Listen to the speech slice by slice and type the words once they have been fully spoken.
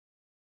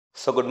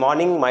So, good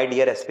morning, my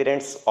dear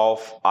aspirants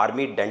of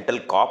Army Dental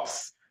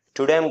Corps.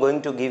 Today, I'm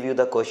going to give you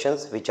the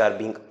questions which are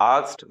being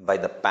asked by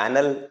the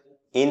panel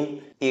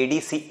in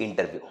ADC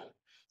interview.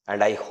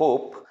 And I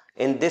hope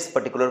in this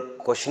particular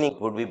questioning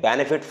would be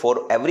benefit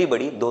for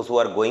everybody, those who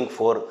are going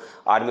for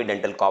Army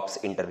Dental Corps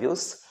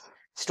interviews.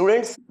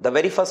 Students, the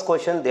very first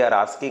question they are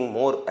asking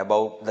more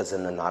about the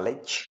general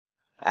knowledge.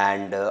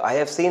 And I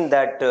have seen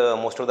that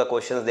most of the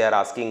questions they are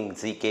asking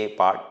ZK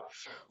part.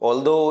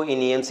 Although in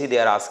EMC they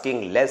are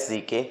asking less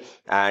ZK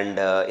and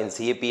in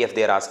CAPF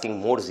they are asking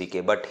more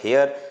ZK. But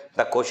here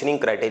the questioning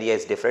criteria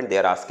is different. They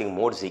are asking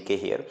more ZK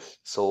here.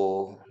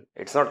 So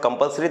it's not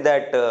compulsory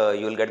that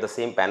you will get the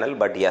same panel.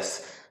 But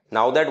yes,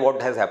 now that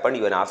what has happened,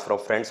 you can ask from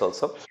friends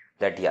also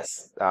that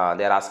yes, they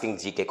are asking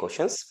GK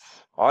questions.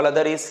 All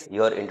other is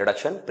your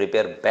introduction.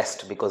 Prepare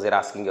best because they're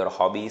asking your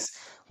hobbies.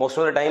 Most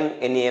of the time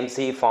in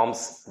EMC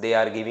forms, they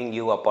are giving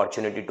you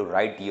opportunity to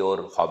write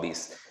your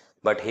hobbies.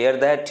 But here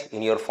that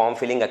in your form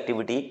filling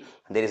activity,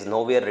 there is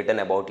nowhere written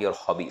about your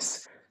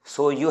hobbies.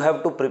 So you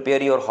have to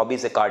prepare your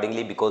hobbies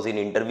accordingly because in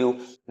interview,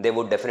 they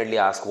would definitely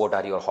ask what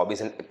are your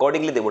hobbies and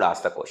accordingly they would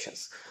ask the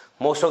questions.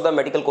 Most of the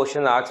medical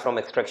questions are asked from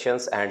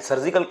extractions and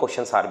surgical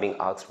questions are being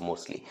asked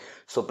mostly.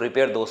 So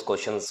prepare those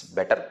questions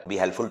better, be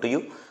helpful to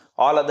you.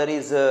 All other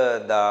is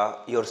the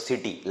your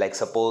city, like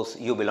suppose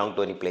you belong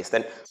to any place,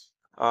 then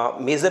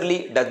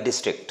majorly the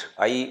district.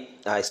 I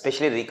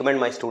especially recommend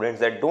my students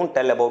that don't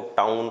tell about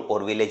town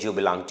or village you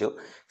belong to.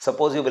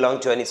 Suppose you belong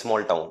to any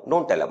small town,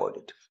 don't tell about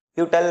it.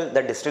 You tell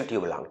the district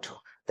you belong to.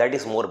 That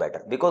is more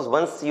better because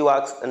once you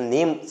ask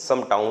name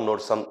some town or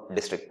some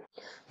district,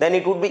 then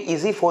it would be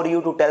easy for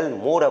you to tell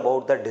more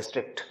about the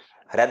district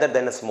rather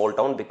than a small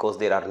town because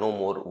there are no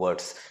more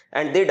words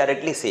and they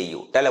directly say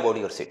you tell about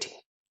your city,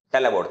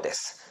 tell about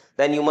this.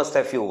 Then you must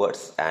have few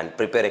words and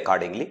prepare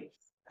accordingly.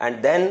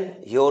 And then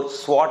your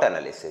SWOT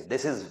analysis.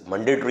 This is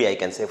mandatory, I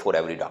can say, for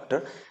every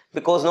doctor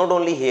because not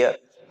only here,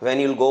 when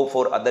you'll go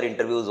for other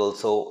interviews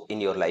also in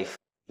your life,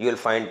 you will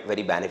find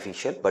very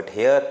beneficial. But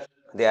here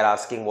they are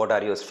asking what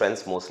are your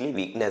strengths mostly,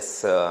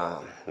 weakness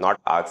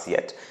not asked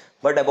yet,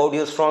 but about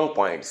your strong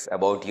points,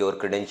 about your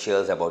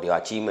credentials, about your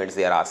achievements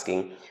they are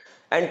asking.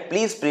 And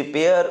please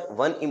prepare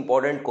one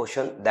important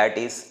question that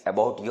is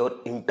about your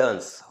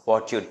interns,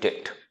 what you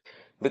did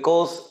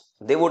because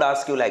they would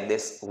ask you like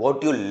this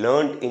what you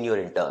learned in your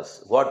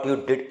interns, what you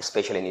did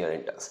special in your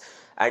interns.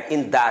 And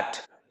in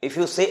that if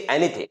you say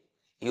anything,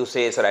 you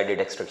say sir I did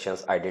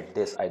extractions, I did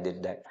this, I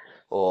did that,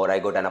 or I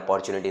got an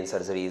opportunity in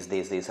surgeries,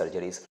 these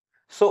surgeries.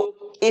 So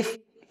if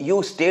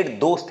you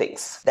state those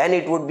things, then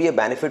it would be a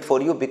benefit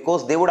for you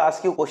because they would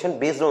ask you question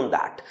based on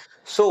that.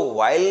 So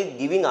while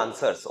giving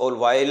answers or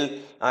while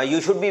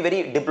you should be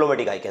very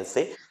diplomatic, I can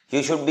say.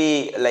 You should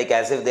be like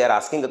as if they are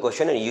asking a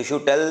question and you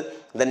should tell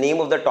the name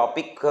of the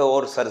topic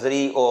or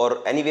surgery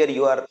or anywhere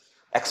you are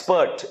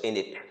expert in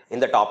it, in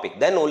the topic,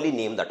 then only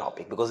name the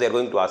topic because they are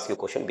going to ask you a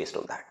question based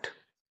on that.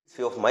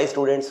 Few of my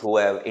students who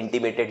have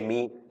intimated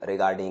me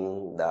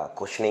regarding the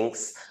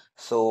questionings,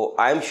 so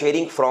I am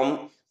sharing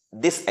from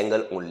this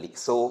angle only.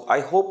 So I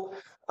hope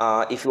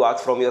if you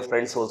ask from your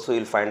friends also,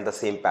 you'll find the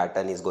same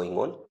pattern is going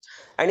on.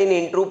 And in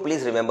intro,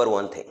 please remember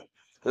one thing,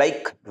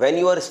 like when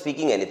you are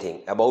speaking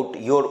anything about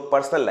your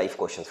personal life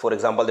questions, for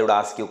example they would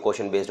ask you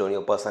question based on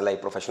your personal life,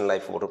 professional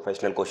life, or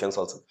professional questions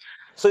also.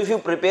 So if you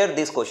prepare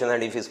these questions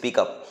and if you speak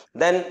up,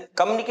 then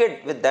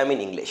communicate with them in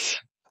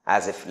English,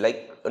 as if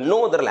like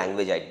no other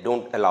language I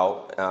don't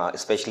allow,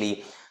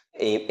 especially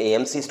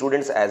AMC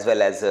students as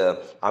well as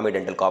Army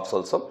Dental Corps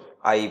also.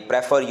 I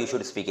prefer you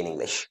should speak in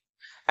English.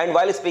 And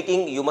while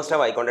speaking, you must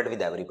have eye contact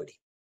with everybody.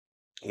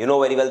 You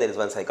know very well there is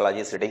one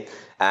psychologist sitting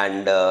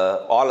and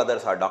all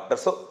others are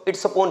doctors. So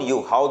it's upon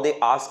you how they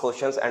ask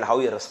questions and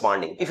how you're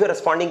responding. If you're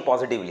responding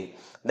positively,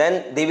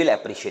 then they will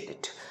appreciate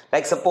it.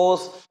 Like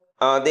suppose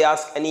they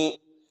ask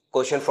any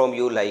question from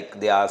you, like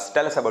they ask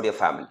tell us about your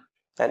family,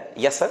 and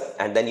yes sir,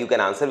 and then you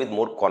can answer with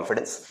more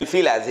confidence. You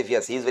feel as if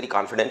yes he is very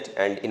confident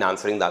and in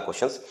answering the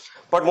questions.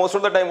 But most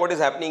of the time what is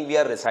happening, we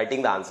are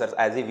reciting the answers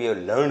as if we have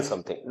learned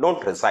something.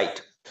 Don't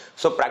recite.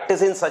 So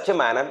practice in such a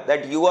manner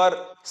that you are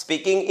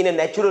speaking in a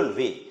natural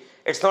way.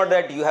 It's not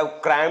that you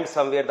have crammed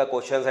somewhere the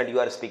questions and you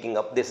are speaking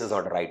up. This is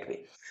not the right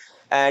way.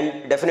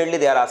 And definitely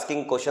they are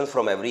asking questions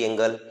from every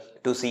angle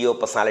to see your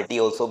personality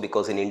also,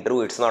 because in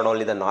interview it's not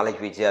only the knowledge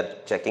which they are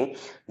checking,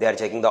 they are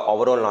checking the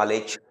overall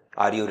knowledge.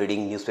 Are you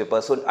reading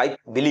newspapers? So I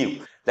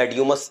believe that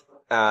you must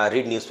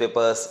read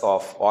newspapers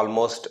of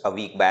almost a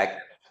week back,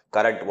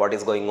 current what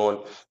is going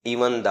on,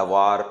 even the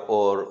war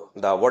or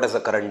the what is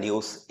the current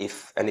news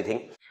if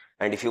anything.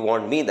 And if you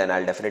want me, then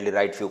I'll definitely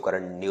write few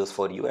current news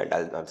for you and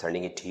I'm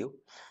sending it to you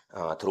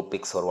through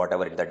pics or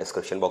whatever in the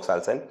description box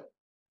I'll send.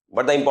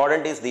 But the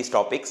important is these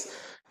topics,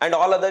 and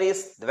all other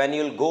is when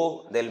you'll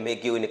go, they'll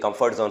make you in a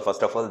comfort zone.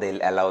 First of all, they'll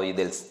allow you,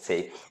 they'll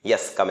say,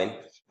 yes, come in.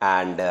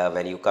 And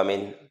when you come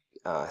in,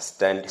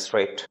 stand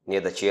straight near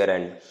the chair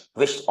and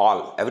wish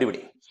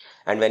everybody.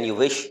 And when you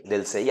wish,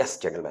 they'll say, yes,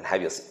 gentlemen,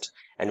 have your seat.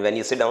 And when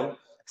you sit down,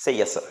 say,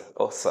 yes, sir.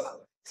 Oh, sir.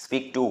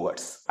 Speak two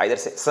words. Either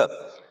say, sir,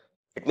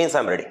 it means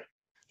I'm ready.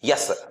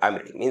 Yes, sir, I'm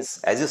ready. Means,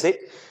 as you say,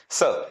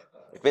 sir,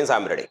 it means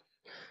I'm ready.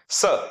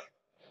 Sir,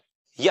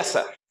 yes,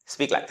 sir.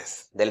 Speak like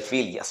this. They'll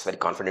feel, yes, very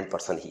confident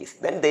person he is.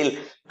 Then they'll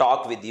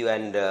talk with you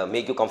and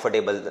make you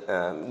comfortable,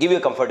 give you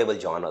a comfortable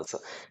John also.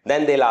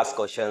 Then they'll ask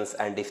questions,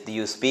 and if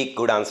you speak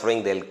good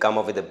answering, they'll come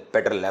up with a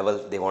better level.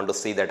 They want to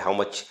see that how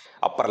much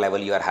upper level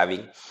you are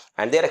having,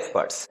 and they're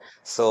experts.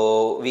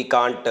 So we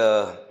can't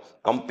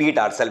compete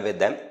ourselves with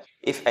them.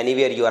 If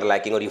anywhere you are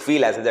lacking or you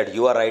feel as if that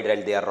you are right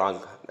and they are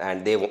wrong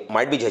and they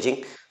might be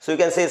judging, so you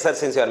can say, sir,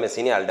 since you are my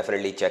senior, I'll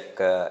definitely check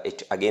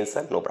it again,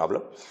 sir, no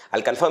problem.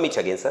 I'll confirm it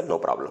again, sir, no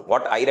problem.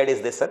 What I read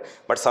is this, sir,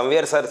 but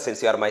somewhere, sir,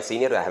 since you are my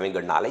senior, you are having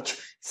good knowledge,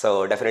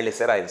 so definitely,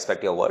 sir, I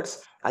respect your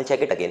words. I'll check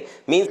it again.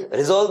 Means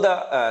resolve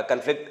the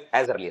conflict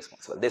as early as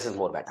possible. This is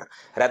more better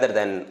rather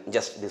than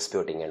just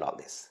disputing and all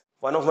this.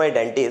 One of my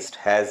dentist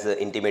has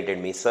intimated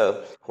me,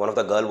 sir. One of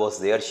the girl was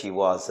there. She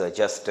was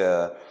just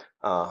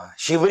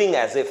shivering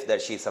as if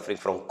that she's suffering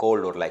from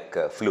cold or like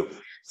flu.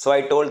 So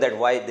I told that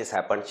why this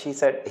happened. He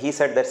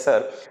said that,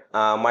 sir,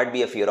 might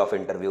be a fear of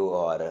interview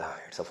or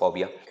it's a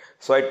phobia.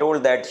 So I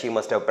told that she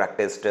must have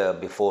practiced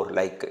before.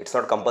 Like it's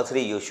not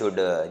compulsory you should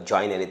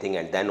join anything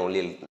and then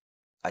only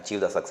achieve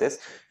the success.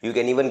 You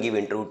can even give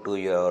interview to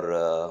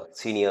your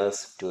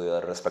seniors, to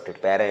your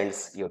respected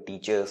parents, your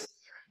teachers.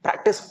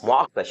 Practice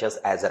mock sessions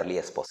as early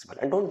as possible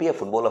and don't be a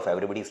football of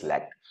everybody's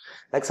leg.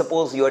 Like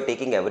suppose you are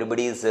taking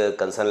everybody's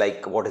concern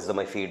like what is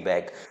my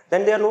feedback,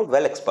 then they are not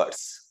well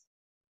experts.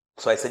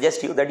 So I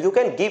suggest you that you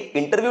can give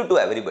interview to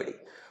everybody,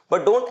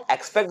 but don't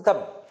expect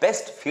the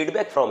best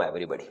feedback from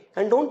everybody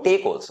and don't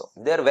take also.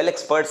 They are well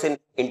experts in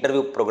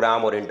interview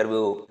program or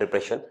interview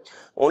preparation.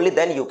 Only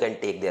then you can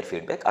take their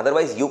feedback.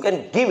 Otherwise you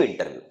can give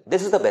interview.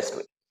 This is the best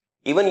way.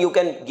 Even you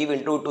can give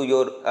interview to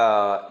your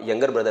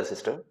younger brother,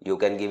 sister. You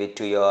can give it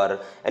to your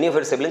any of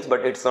your siblings,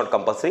 but it's not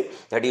compulsory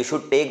that you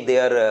should take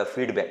their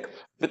feedback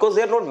because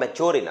they are not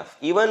mature enough.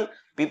 Even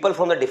people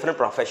from the different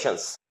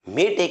professions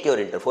may take your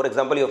interview. For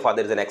example, your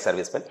father is an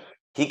ex-serviceman.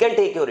 He can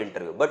take your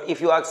interview. But if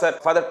you ask, sir,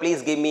 father,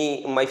 please give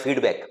me my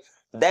feedback,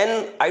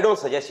 then I don't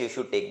suggest you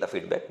should take the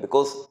feedback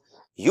because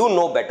you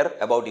know better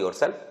about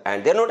yourself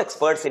and they're not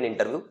experts in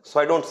interview.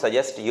 So I don't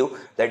suggest you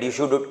that you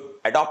should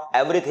adopt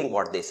everything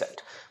what they said.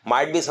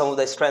 Might be some of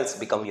the strengths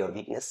become your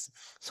weakness.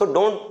 So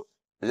don't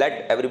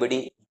let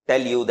everybody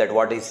tell you that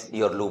what is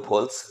your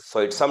loopholes. So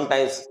it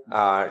sometimes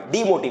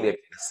demotivates,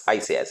 I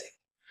say as it.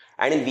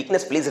 And in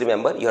weakness, please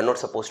remember, you are not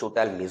supposed to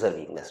tell major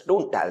weakness.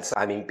 Don't tell, sir,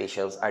 I'm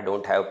impatient, I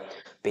don't have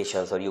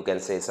patience, or you can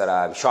say, sir,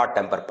 I'm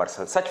short-tempered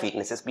person. Such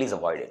weaknesses, please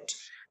avoid it.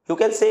 You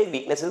can say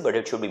weaknesses, but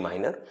it should be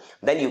minor.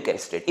 Then you can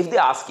state. If they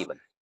ask even,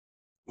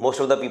 most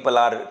of the people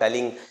are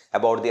telling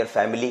about their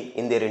family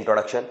in their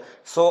introduction.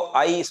 So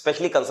I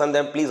especially concern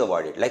them, please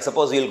avoid it. Like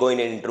suppose you'll go in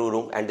an interview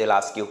room and they'll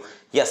ask you,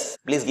 yes,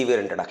 please give your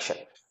introduction.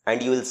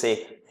 And you will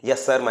say,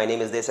 yes, sir, my name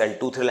is this, and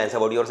 2-3 lines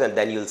about yours. And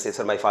then you will say,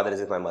 sir, my father is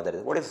this, my mother is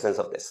this. What is the sense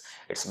of this?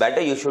 It's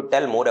better you should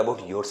tell more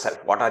about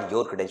yourself. What are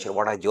your credentials?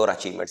 What are your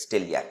achievements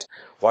till yet?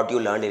 What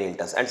you learned in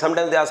interns. And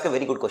sometimes they ask a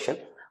very good question,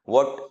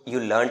 what you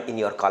learned in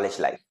your college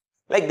life.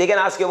 Like they can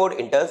ask you about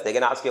interns, they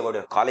can ask you about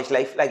your college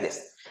life like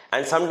this.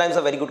 And sometimes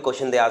a very good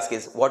question they ask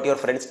is what your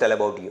friends tell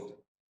about you.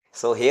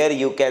 So here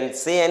you can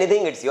say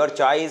anything, it's your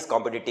choice,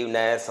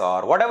 competitiveness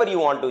or whatever you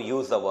want to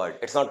use the word.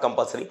 It's not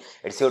compulsory.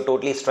 It's your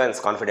totally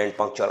strengths, confident,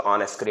 punctual,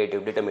 honest,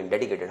 creative, determined,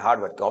 dedicated,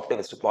 hardworking,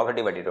 optimistic,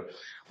 positive attitude.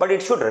 But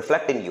it should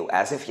reflect in you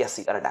as if yes,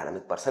 you are a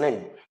dynamic person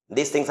and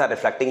these things are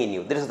reflecting in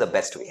you. This is the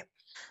best way.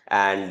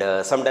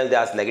 And sometimes they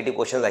ask negative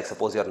questions like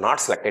suppose you are not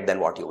selected, then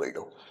what you will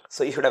do.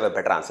 So you should have a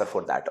better answer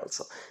for that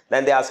also.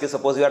 Then they ask you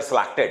suppose you are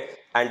selected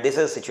and this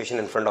is a situation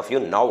in front of you,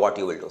 now what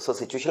you will do. So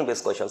situation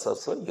based questions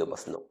also you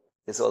must know.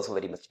 This is also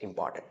very much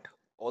important.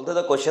 Although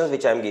the questions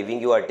which I am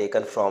giving you are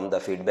taken from the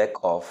feedback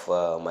of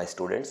my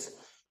students,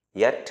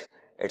 yet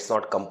it's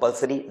not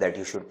compulsory that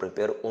you should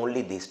prepare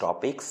only these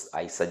topics.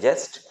 I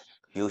suggest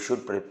you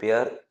should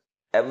prepare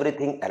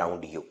everything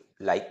around you.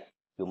 Like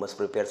you must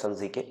prepare some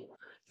ZK,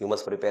 you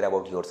must prepare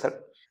about yourself,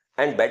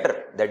 and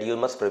better that you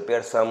must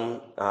prepare some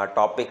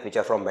topics which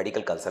are from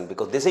medical concern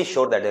because this is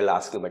sure that they'll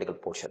ask you medical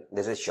portion.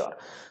 This is sure.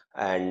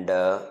 And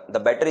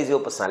the better is your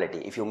personality.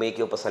 If you make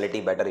your personality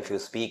better, if you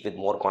speak with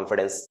more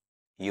confidence,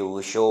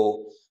 you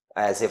show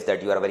as if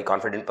that you are a very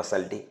confident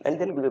personality, and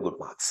then give you good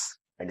marks.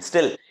 And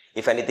still,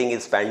 if anything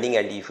is pending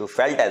and if you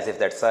felt as if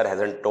that sir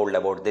hasn't told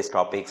about this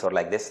topics or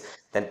like this,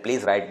 then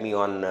please write me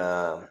on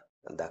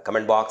the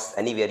comment box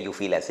anywhere you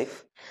feel as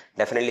if.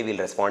 Definitely we'll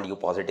respond you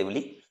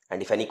positively.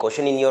 And if any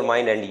question in your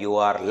mind and you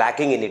are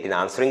lacking in it in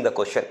answering the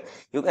question,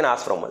 you can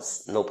ask from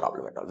us. No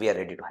problem at all. We are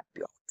ready to help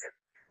you out.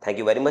 Thank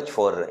you very much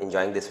for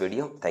enjoying this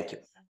video. Thank you.